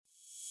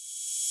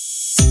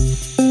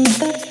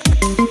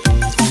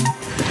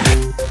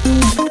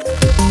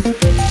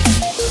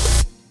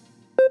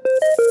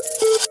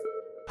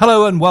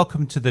Hello and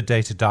welcome to the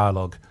Data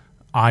Dialogue.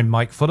 I'm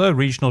Mike Fuller,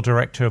 Regional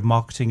Director of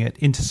Marketing at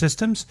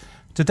InterSystems.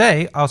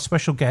 Today, our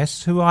special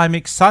guest, who I'm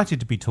excited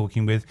to be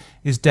talking with,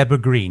 is Deborah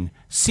Green,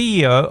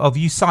 CEO of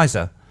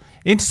Outsmart.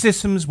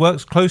 InterSystems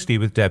works closely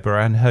with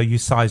Deborah and her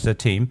Outsmart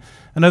team,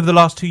 and over the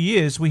last 2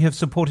 years, we have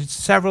supported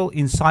several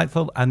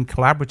insightful and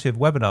collaborative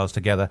webinars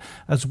together,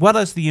 as well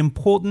as the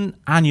important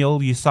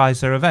annual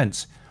Outsmart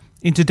events.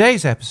 In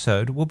today's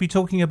episode, we'll be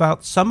talking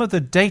about some of the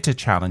data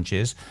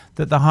challenges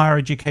that the higher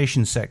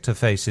education sector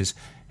faces,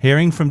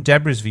 hearing from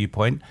Deborah's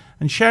viewpoint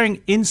and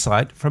sharing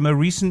insight from a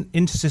recent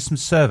InterSystems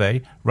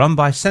survey run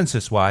by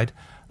CensusWide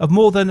of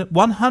more than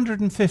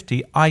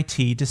 150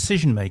 IT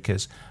decision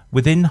makers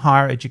within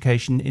higher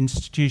education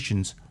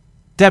institutions.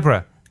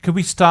 Deborah, could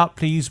we start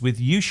please with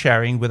you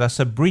sharing with us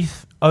a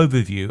brief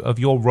overview of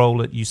your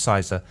role at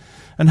Outsmart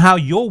and how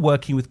you're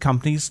working with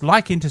companies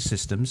like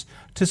InterSystems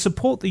to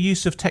support the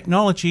use of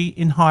technology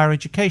in higher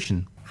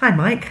education? Hi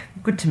Mike,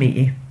 good to meet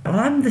you. Well,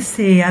 I'm the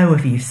CEO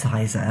of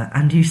Outsmart,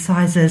 and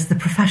Outsmart is the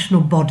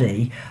professional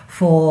body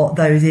for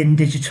those in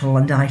digital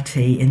and IT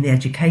in the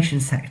education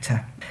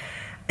sector.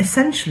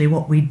 Essentially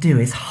what we do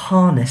is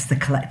harness the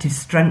collective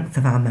strength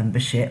of our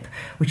membership,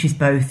 which is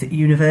both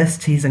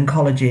universities and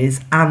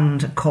colleges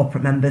and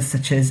corporate members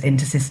such as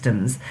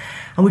InterSystems,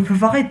 and we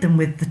provide them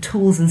with the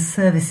tools and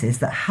services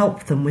that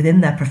help them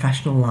within their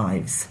professional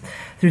lives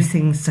through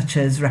things such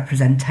as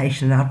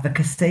representation and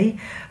advocacy,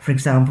 for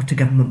example to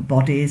government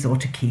bodies or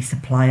to key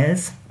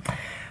suppliers.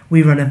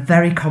 We run a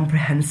very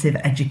comprehensive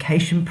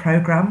education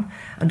programme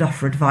and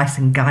offer advice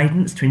and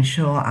guidance to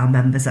ensure our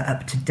members are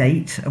up to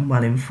date and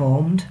well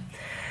informed.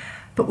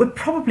 But we're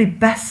probably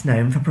best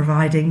known for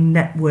providing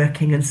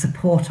networking and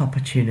support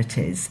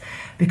opportunities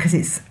because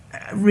it's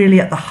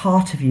really at the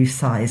heart of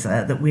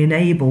Outsmart that we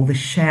enable the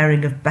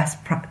sharing of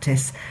best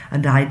practice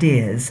and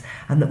ideas,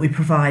 and that we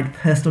provide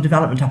personal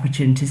development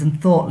opportunities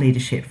and thought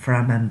leadership for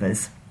our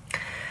members.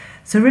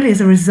 So really,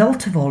 as a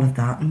result of all of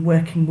that and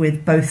working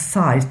with both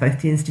sides,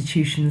 both the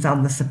institutions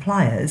and the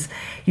suppliers,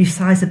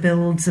 Outsmart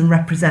builds and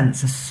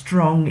represents a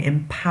strong,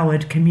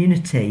 empowered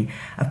community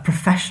of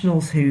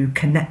professionals who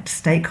connect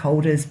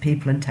stakeholders,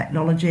 people and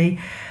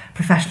technology,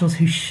 professionals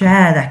who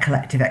share their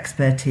collective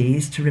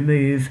expertise to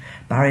remove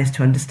barriers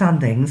to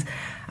understandings,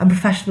 and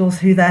professionals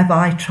who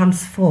thereby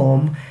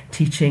transform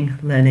teaching,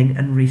 learning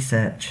and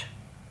research.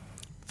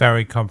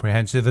 Very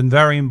comprehensive and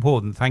very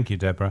important. Thank you,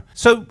 Deborah.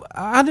 So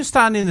I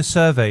understand in the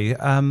survey,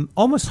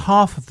 almost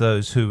half of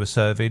those who were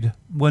surveyed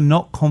were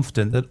not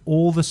confident that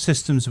all the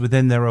systems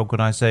within their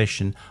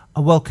organisation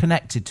are well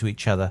connected to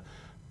each other.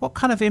 What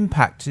kind of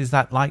impact is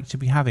that like to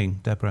be having,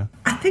 Deborah?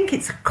 I think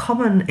it's a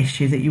common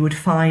issue that you would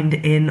find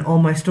in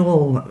almost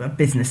all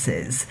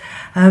businesses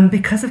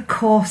because, of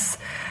course,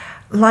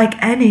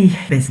 like any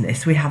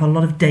business, we have a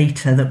lot of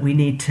data that we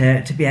need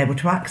to be able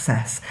to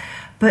access.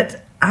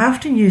 But I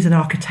often use an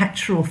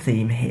architectural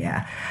theme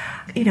here.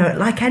 You know,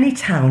 like any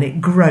town,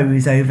 it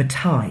grows over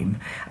time.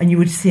 And you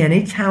would see in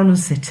any town and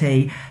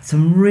city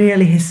some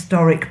really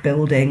historic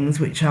buildings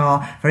which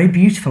are very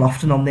beautiful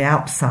often on the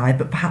outside,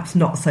 but perhaps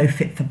not so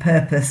fit for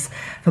purpose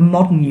for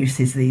modern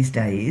uses these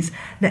days,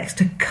 next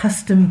to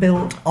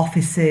custom-built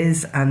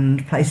offices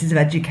and places of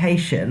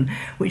education,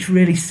 which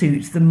really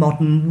suits the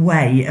modern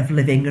way of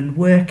living and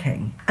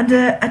working. And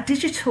a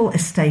digital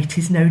estate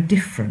is no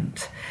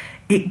different.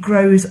 It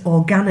grows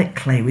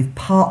organically with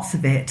parts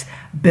of it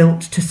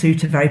built to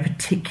suit a very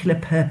particular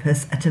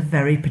purpose at a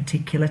very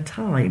particular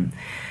time.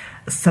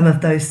 Some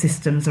of those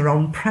systems are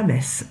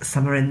on-premise,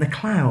 some are in the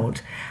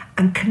cloud,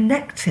 and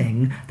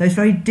connecting those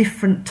very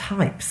different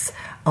types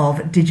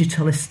of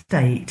digital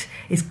estate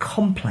is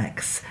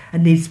complex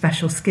and needs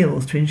special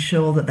skills to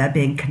ensure that they're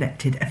being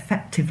connected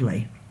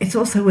effectively. It's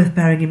also worth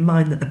bearing in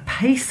mind that the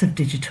pace of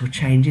digital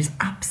change is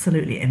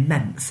absolutely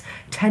immense.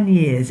 10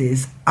 years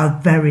is a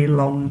very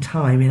long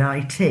time in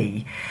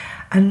IT.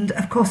 And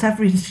of course,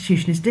 every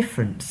institution is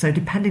different. So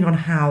depending on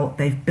how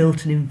they've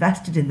built and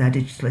invested in their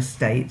digital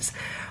estates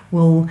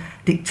will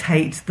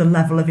dictate the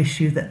level of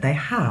issue that they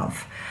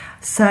have.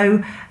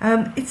 So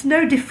it's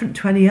no different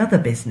to any other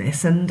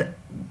business, and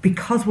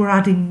because we're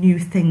adding new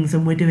things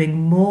and we're doing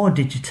more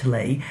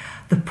digitally,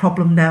 the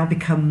problem now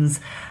becomes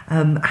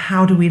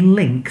how do we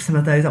link some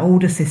of those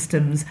older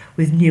systems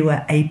with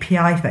newer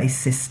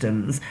API-based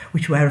systems,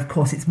 where of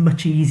course it's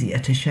much easier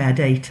to share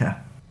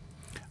data.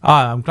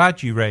 I'm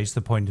glad you raised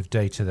the point of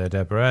data there,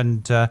 Deborah,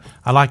 and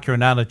I like your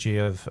analogy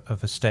of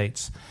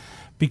estates.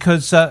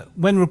 Because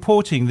when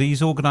reporting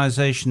these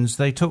organisations,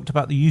 they talked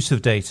about the use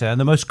of data,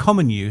 and the most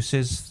common use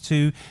is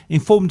to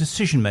inform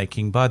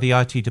decision-making by the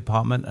IT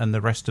department and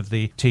the rest of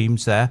the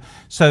teams there.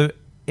 So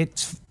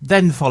it's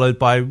then followed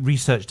by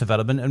research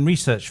development and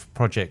research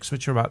projects,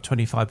 which are about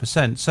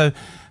 25%. So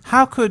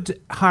how could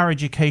higher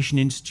education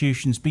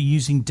institutions be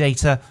using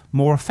data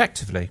more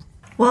effectively?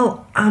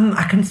 Well,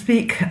 I can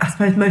speak, I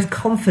suppose, most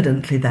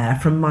confidently there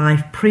from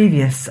my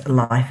previous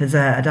life as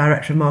a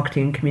Director of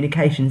Marketing and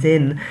Communications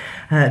in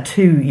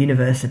 2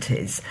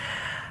 universities.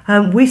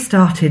 We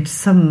started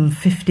some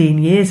 15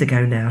 years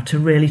ago now to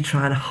really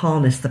try and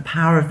harness the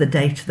power of the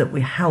data that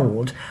we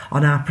held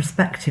on our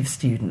prospective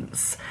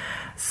students.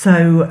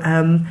 So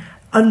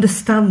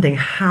understanding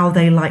how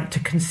they like to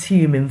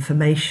consume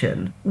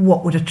information,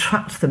 what would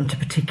attract them to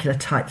particular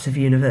types of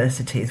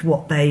universities,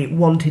 what they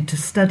wanted to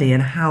study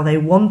and how they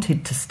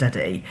wanted to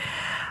study.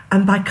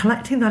 And by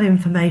collecting that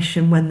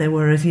information when they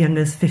were as young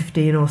as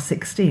 15 or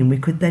 16, we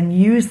could then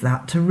use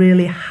that to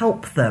really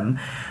help them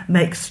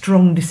make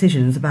strong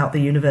decisions about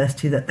the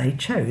university that they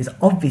chose.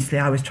 Obviously,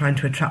 I was trying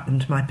to attract them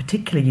to my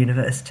particular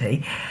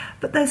university,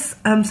 but there's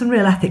some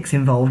real ethics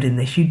involved in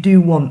this. You do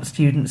want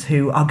students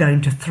who are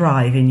going to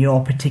thrive in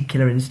your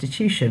particular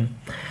institution.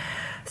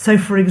 So,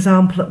 for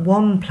example, at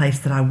one place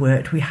that I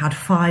worked, we had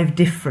 5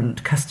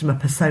 different customer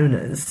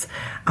personas,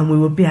 and we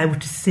would be able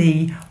to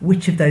see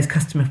which of those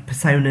customer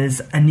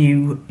personas a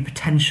new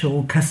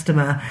potential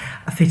customer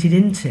fitted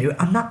into,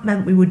 and that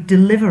meant we would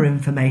deliver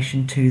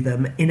information to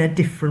them in a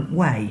different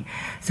way.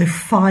 So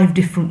 5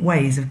 different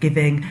ways of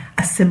giving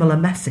a similar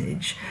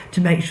message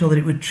to make sure that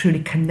it would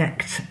truly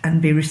connect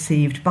and be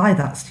received by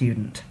that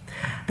student.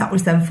 That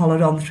was then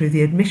followed on through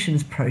the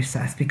admissions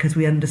process because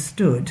we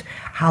understood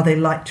how they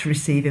like to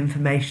receive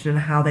information and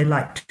how they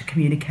like to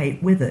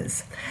communicate with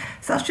us.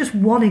 So that's just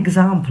one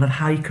example of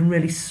how you can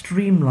really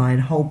streamline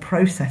whole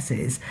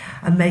processes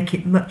and make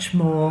it much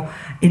more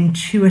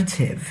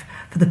intuitive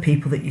for the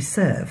people that you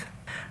serve.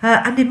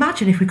 And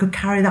imagine if we could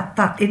carry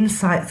that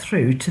insight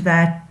through to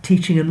their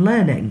teaching and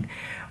learning.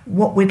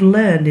 What we'd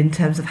learned in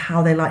terms of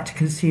how they like to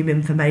consume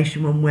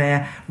information when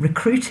we're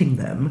recruiting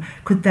them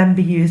could then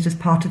be used as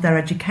part of their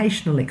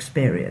educational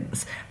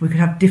experience. We could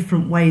have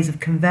different ways of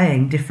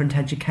conveying different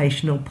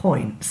educational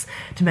points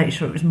to make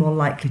sure it was more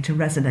likely to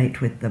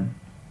resonate with them.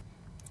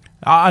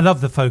 I love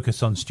the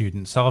focus on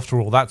students. After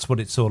all, that's what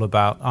it's all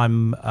about.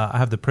 I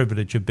have the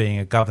privilege of being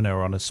a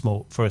governor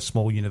for a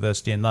small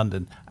university in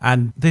London,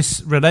 and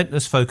this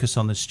relentless focus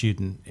on the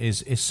student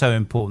is so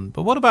important.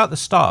 But what about the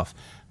staff?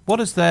 What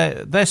is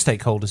their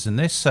stakeholders in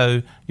this?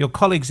 So your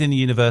colleagues in the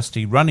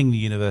university, running the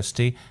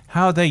university,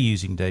 how are they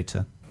using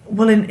data?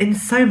 Well, in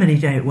so many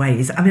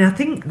ways. I mean, I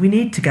think we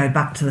need to go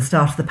back to the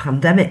start of the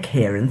pandemic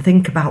here and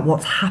think about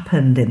what's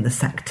happened in the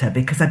sector,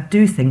 because I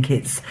do think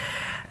it's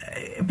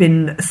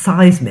been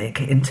seismic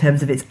in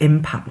terms of its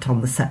impact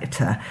on the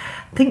sector.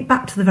 Think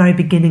back to the very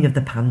beginning of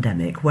the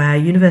pandemic, where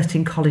university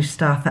and college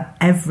staff at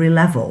every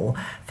level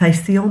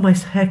faced the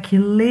almost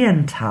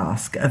Herculean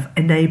task of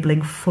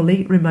enabling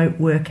fully remote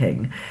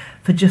working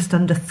for just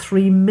under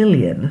 3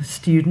 million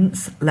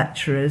students,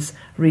 lecturers,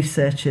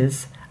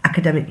 researchers,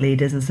 academic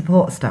leaders and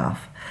support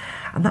staff.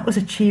 And that was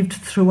achieved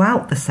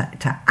throughout the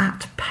sector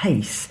at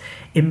pace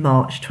in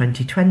March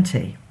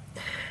 2020.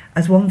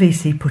 As one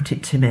VC put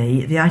it to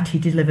me, the IT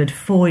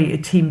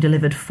team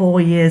delivered 4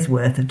 years'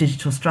 worth of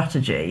digital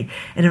strategy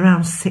in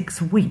around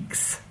 6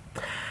 weeks.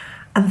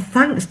 And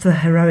thanks to the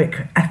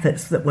heroic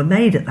efforts that were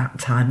made at that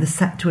time, the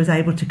sector was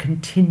able to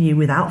continue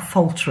without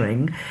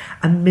faltering,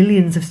 and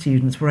millions of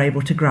students were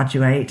able to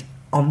graduate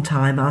on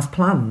time as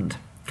planned.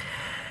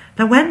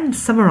 Now, when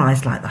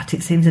summarised like that,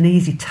 it seems an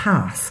easy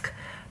task.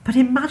 But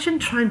imagine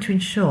trying to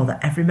ensure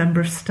that every member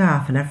of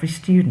staff and every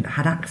student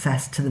had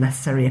access to the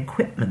necessary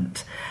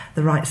equipment,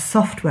 the right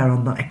software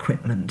on that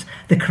equipment,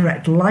 the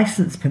correct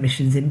licence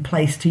permissions in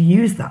place to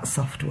use that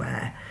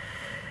software.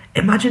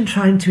 Imagine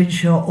trying to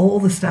ensure all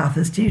the staff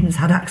and students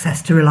had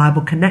access to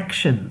reliable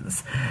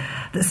connections,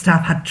 that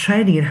staff had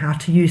training in how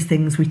to use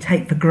things we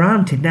take for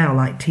granted now,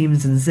 like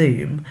Teams and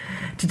Zoom,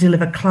 to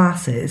deliver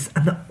classes,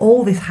 and that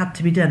all this had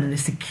to be done in a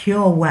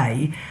secure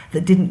way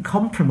that didn't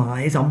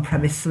compromise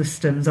on-premise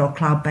systems or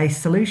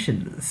cloud-based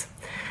solutions.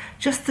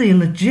 Just the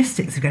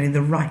logistics of getting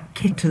the right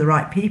kit to the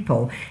right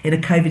people in a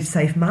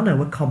COVID-safe manner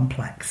were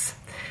complex.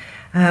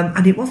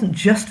 And it wasn't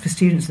just for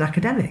students and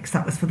academics,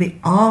 that was for the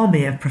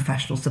army of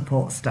professional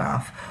support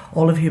staff,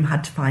 all of whom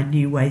had to find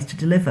new ways to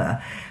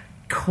deliver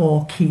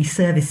core key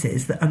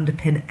services that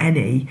underpin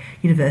any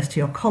university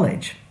or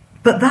college.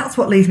 But that's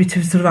what leads me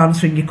to sort of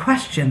answering your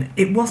question.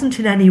 It wasn't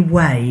in any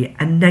way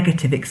a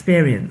negative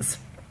experience.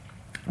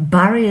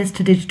 Barriers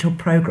to digital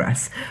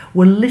progress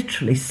were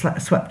literally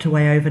swept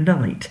away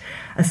overnight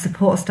as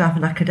support staff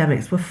and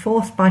academics were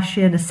forced by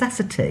sheer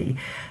necessity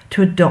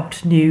to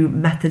adopt new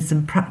methods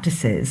and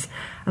practices,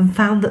 and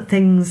found that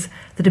things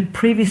that had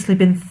previously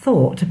been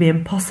thought to be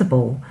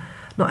impossible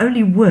not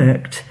only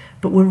worked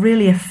but were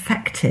really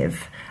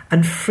effective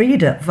and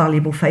freed up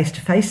valuable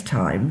face-to-face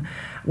time,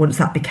 once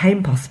that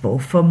became possible,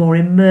 for more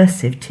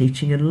immersive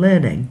teaching and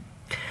learning.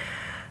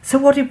 So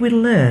what did we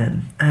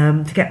learn?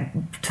 To get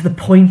to the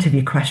point of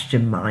your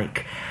question,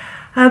 Mike,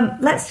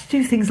 let's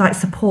do things like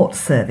support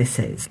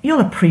services.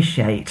 You'll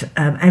appreciate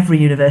every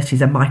university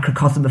is a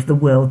microcosm of the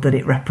world that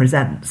it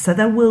represents. So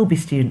there will be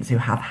students who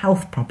have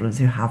health problems,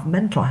 who have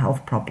mental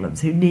health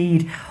problems, who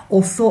need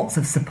all sorts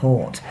of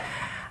support.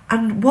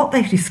 And what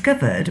they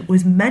discovered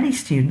was many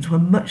students were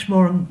much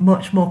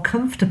more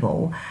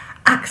comfortable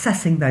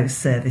accessing those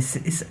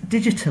services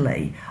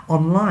digitally,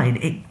 online.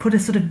 It put a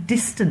sort of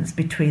distance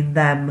between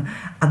them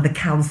and the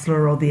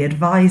counsellor or the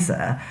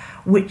advisor,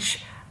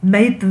 which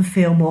made them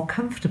feel more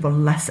comfortable,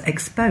 less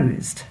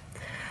exposed.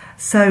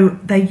 So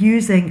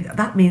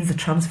that means the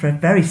transfer of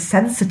very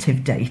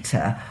sensitive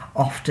data,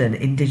 often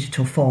in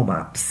digital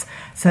formats.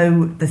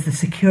 So there's the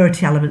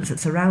security elements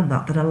that's around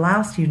that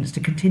allow students to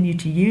continue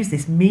to use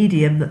this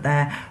medium that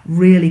they're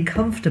really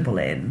comfortable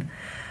in.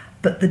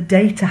 But the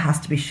data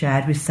has to be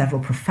shared with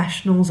several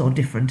professionals or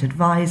different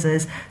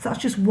advisors. So that's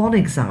just one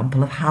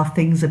example of how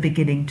things are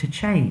beginning to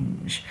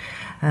change.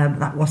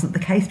 That wasn't the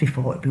case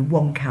before. It'd be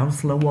one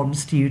counsellor, one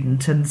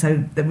student, and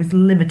so there was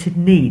limited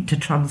need to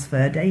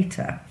transfer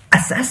data.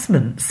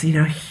 Assessments,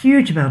 a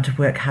huge amount of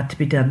work had to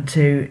be done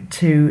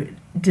to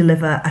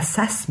deliver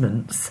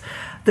assessments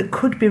that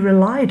could be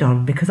relied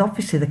on, because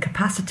obviously the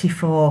capacity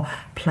for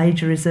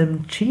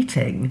plagiarism,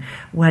 cheating,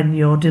 when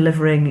you're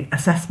delivering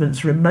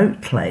assessments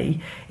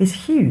remotely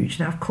is huge.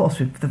 Now, of course,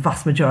 the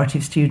vast majority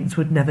of students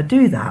would never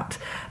do that,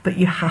 but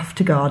you have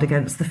to guard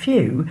against the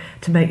few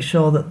to make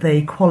sure that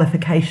the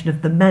qualification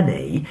of the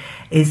many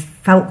is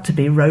felt to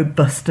be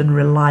robust and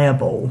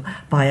reliable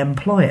by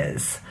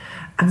employers.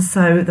 And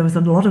so there was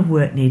a lot of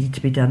work needed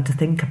to be done to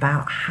think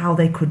about how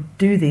they could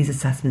do these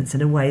assessments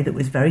in a way that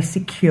was very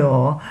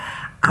secure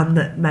and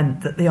that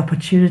meant that the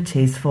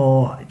opportunities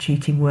for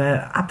cheating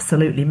were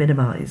absolutely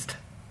minimised.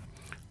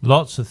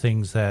 Lots of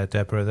things there,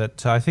 Deborah,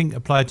 that I think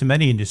apply to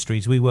many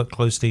industries. We work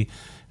closely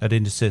at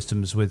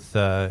InterSystems with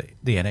the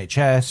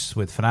NHS,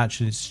 with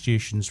financial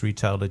institutions,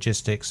 retail,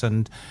 logistics,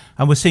 and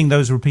we're seeing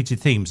those repeated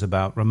themes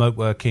about remote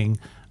working,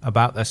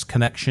 about this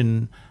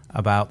connection,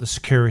 about the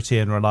security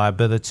and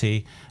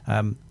reliability.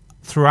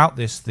 Throughout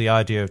this, the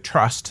idea of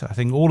trust, I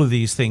think all of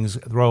these things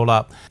roll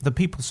up. The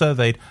people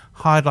surveyed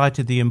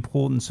highlighted the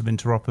importance of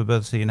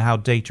interoperability and how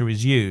data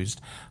is used.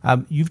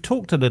 You've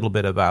talked a little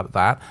bit about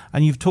that,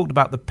 and you've talked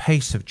about the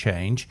pace of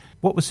change.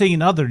 What we're seeing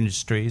in other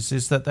industries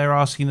is that they're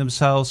asking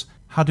themselves,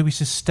 how do we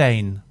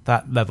sustain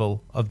that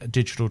level of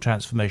digital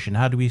transformation?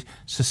 How do we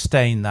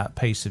sustain that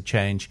pace of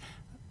change?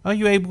 Are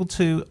you able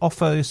to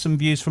offer some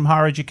views from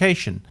higher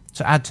education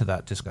to add to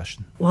that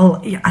discussion?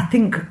 Well, yeah, I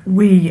think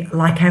we,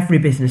 like every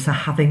business, are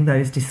having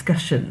those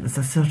discussions.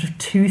 There's sort of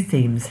two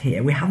themes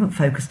here. We haven't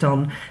focused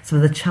on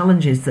some of the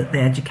challenges that the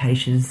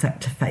education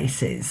sector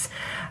faces.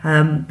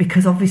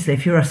 Because obviously,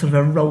 if you're a sort of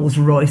a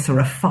Rolls-Royce or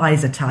a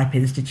Pfizer type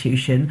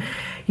institution,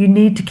 you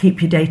need to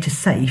keep your data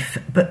safe,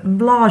 but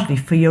largely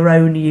for your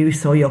own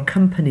use or your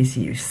company's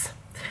use.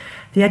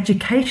 The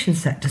education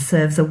sector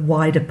serves a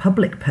wider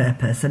public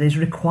purpose and is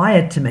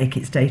required to make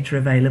its data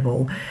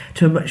available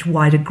to a much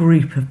wider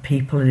group of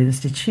people and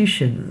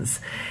institutions.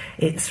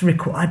 It's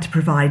required to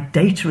provide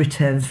data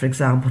returns, for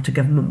example, to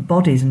government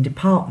bodies and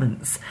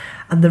departments,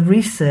 and the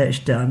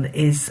research done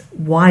is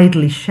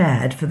widely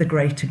shared for the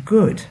greater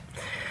good.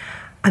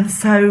 And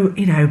so,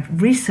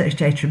 research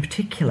data in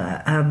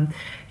particular,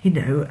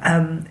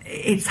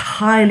 it's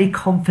highly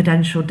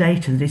confidential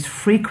data that is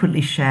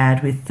frequently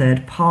shared with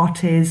third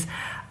parties,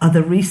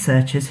 other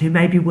researchers who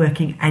may be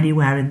working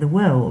anywhere in the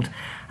world.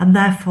 And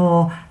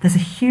therefore, there's a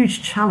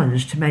huge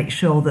challenge to make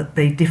sure that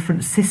the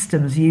different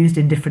systems used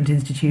in different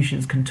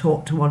institutions can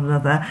talk to one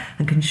another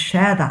and can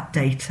share that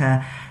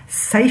data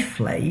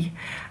safely,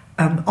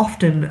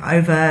 often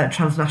over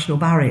transnational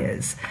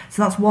barriers.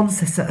 So that's one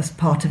as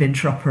part of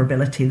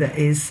interoperability that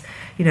is,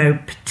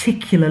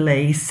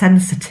 particularly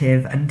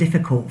sensitive and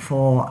difficult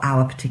for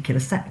our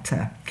particular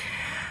sector.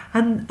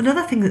 And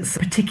another thing that's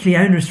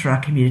particularly onerous for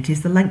our community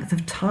is the length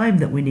of time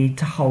that we need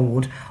to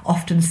hold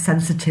often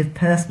sensitive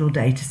personal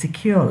data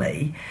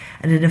securely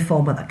and in a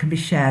format that can be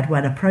shared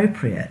when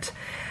appropriate.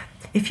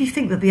 If you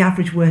think that the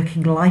average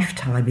working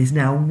lifetime is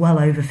now well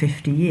over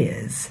 50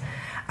 years,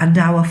 and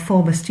our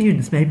former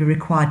students may be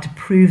required to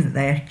prove that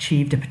they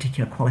achieved a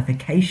particular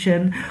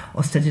qualification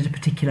or studied a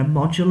particular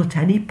module at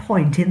any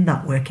point in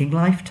that working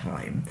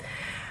lifetime,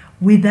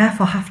 we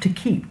therefore have to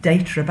keep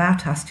data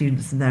about our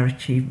students and their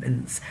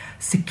achievements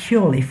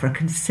securely for a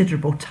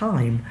considerable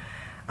time.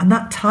 And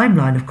that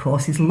timeline, of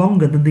course, is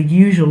longer than the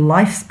usual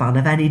lifespan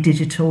of any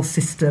digital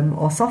system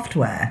or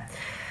software.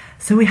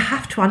 So we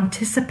have to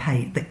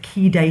anticipate that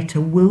key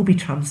data will be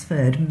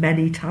transferred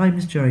many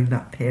times during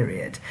that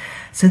period.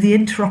 So the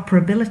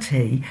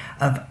interoperability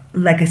of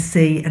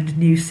legacy and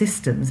new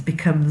systems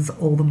becomes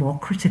all the more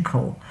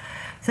critical.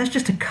 So there's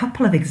just a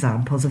couple of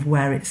examples of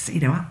where it's,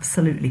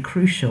 absolutely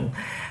crucial.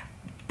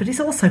 But it's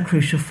also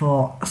crucial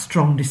for a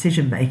strong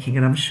decision making,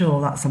 and I'm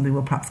sure that's something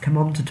we'll perhaps come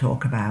on to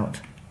talk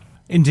about.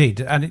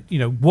 Indeed. And,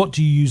 what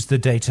do you use the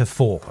data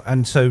for?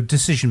 And so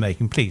decision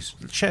making, please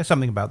share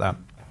something about that.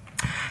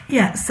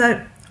 Yeah,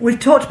 so we've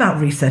talked about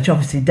research.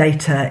 Obviously,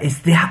 data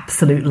is the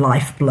absolute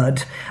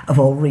lifeblood of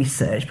all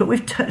research, but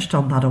we've touched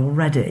on that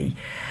already.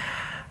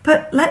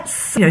 But let's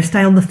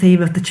stay on the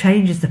theme of the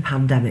changes the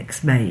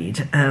pandemic's made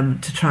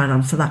to try and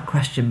answer that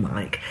question,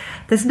 Mike.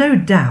 There's no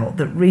doubt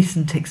that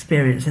recent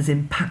experience has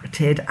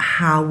impacted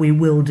how we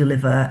will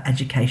deliver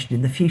education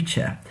in the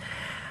future.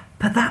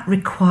 But that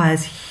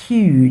requires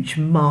huge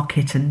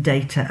market and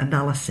data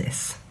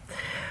analysis.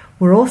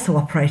 We're also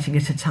operating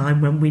at a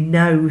time when we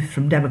know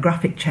from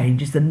demographic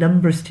changes the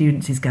number of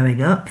students is going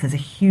up. There's a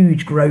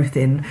huge growth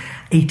in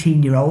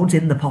 18-year-olds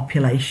in the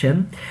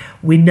population.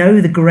 We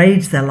know the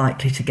grades they're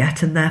likely to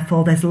get, and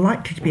therefore there's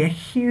likely to be a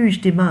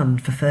huge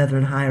demand for further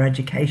and higher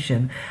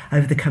education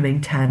over the coming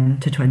 10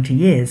 to 20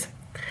 years.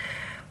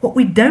 What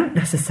we don't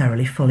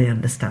necessarily fully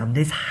understand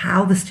is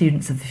how the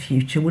students of the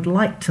future would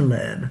like to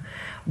learn,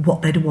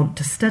 what they'd want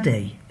to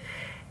study.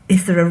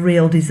 Is there a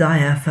real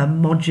desire for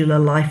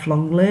modular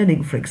lifelong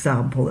learning, for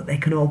example, that they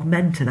can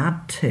augment and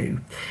add to?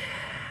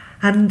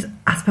 And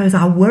I suppose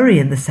our worry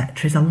in the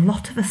sector is a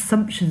lot of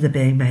assumptions are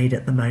being made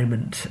at the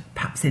moment,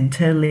 perhaps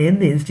internally in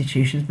the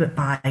institutions, but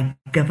by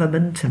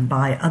government and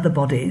by other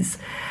bodies.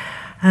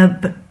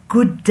 But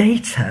good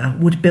data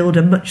would build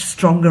a much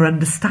stronger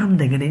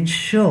understanding and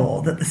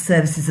ensure that the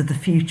services of the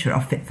future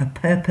are fit for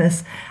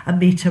purpose and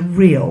meet a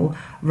real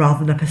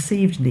rather than a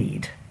perceived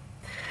need.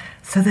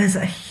 So there's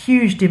a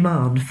huge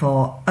demand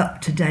for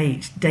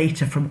up-to-date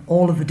data from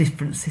all of the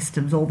different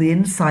systems, all the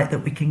insight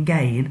that we can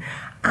gain,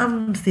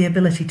 and the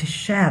ability to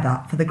share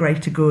that for the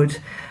greater good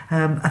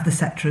of the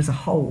sector as a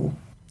whole.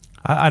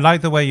 I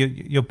like the way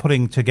you're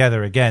putting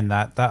together, again,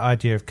 that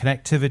idea of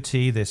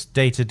connectivity, this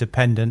data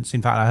dependence.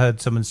 In fact, I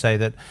heard someone say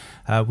that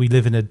we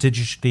live in a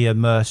digitally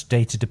immersed,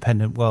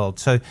 data-dependent world.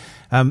 So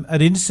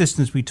at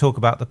InterSystems, we talk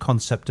about the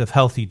concept of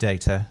healthy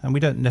data, and we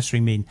don't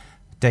necessarily mean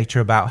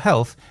data about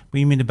health,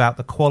 we mean about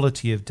the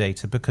quality of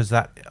data, because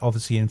that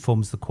obviously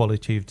informs the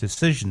quality of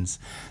decisions.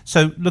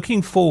 So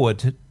looking forward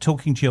to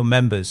talking to your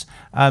members,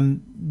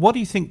 what do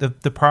you think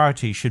the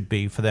priority should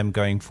be for them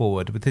going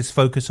forward with this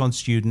focus on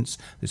students,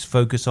 this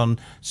focus on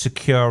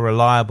secure,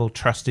 reliable,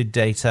 trusted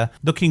data?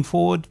 Looking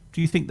forward,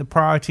 do you think the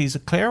priorities are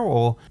clear,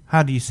 or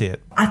how do you see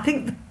it? I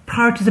think the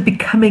priorities are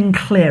becoming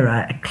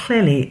clearer.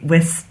 Clearly,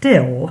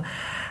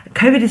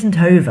 COVID isn't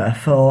over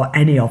for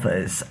any of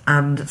us,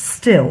 and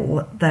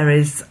still there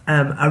is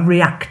a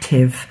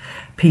reactive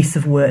piece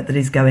of work that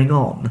is going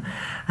on.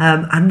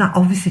 And that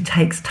obviously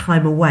takes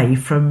time away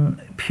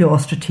from pure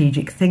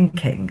strategic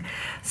thinking.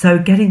 So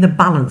getting the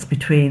balance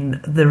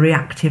between the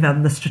reactive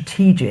and the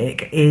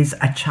strategic is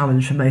a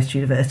challenge for most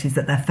universities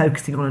that they're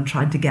focusing on and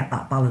trying to get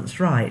that balance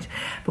right.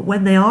 But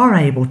when they are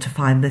able to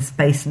find the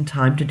space and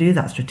time to do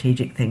that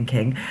strategic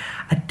thinking,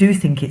 I do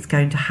think it's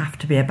going to have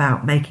to be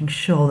about making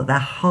sure that they're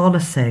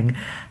harnessing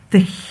the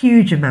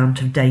huge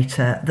amount of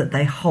data that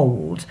they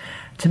hold,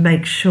 to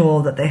make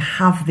sure that they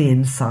have the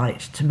insight,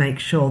 to make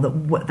sure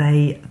that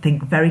they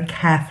think very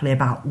carefully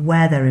about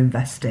where they're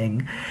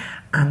investing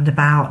and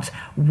about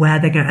where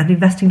they're going, and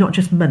investing not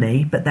just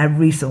money, but their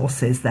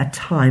resources, their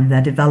time,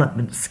 their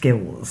development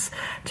skills,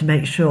 to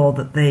make sure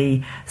that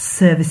the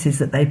services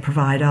that they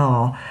provide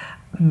are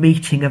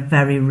meeting a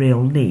very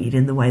real need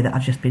in the way that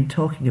I've just been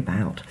talking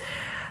about.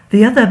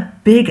 The other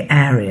big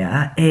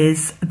area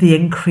is the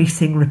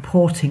increasing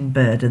reporting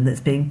burden that's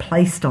being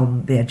placed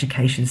on the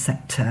education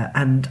sector,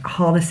 and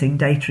harnessing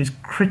data is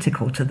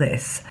critical to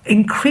this.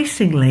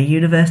 Increasingly,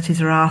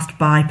 universities are asked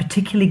by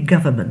particularly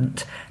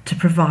government to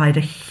provide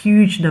a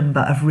huge number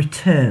of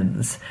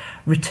returns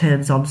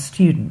on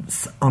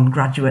students, on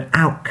graduate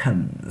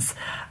outcomes,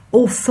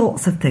 all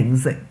sorts of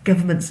things that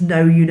governments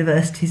know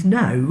universities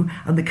know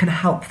and that can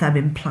help them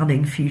in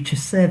planning future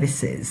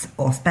services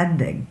or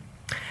spending.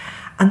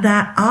 And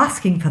they're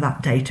asking for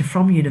that data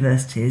from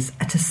universities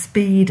at a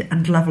speed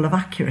and level of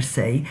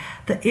accuracy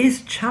that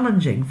is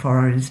challenging for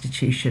our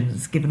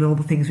institutions, given all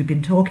the things we've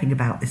been talking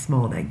about this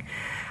morning.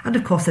 And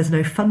of course, there's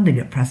no funding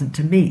at present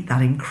to meet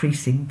that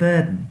increasing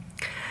burden.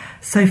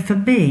 So for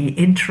me,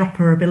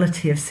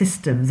 interoperability of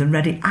systems and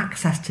ready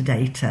access to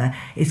data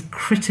is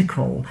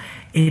critical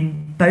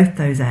in both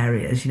those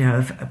areas,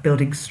 of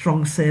building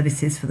strong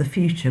services for the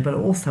future, but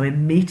also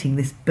in meeting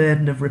this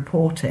burden of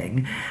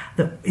reporting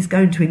that is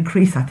going to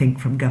increase, I think,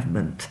 from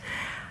government.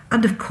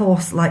 And of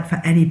course, like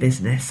for any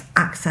business,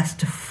 access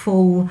to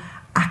full,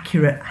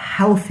 accurate,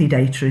 healthy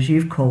data, as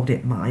you've called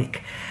it,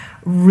 Mike,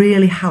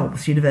 really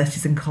helps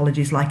universities and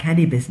colleges, like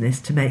any business,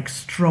 to make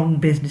strong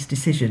business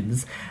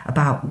decisions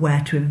about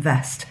where to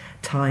invest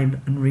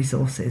time and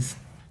resources.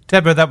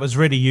 Deborah, that was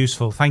really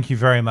useful. Thank you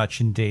very much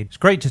indeed. It's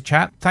great to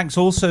chat. Thanks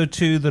also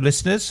to the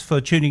listeners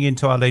for tuning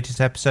into our latest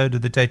episode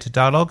of the Data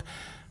Dialogue.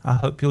 I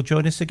hope you'll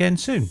join us again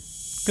soon.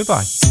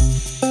 Goodbye.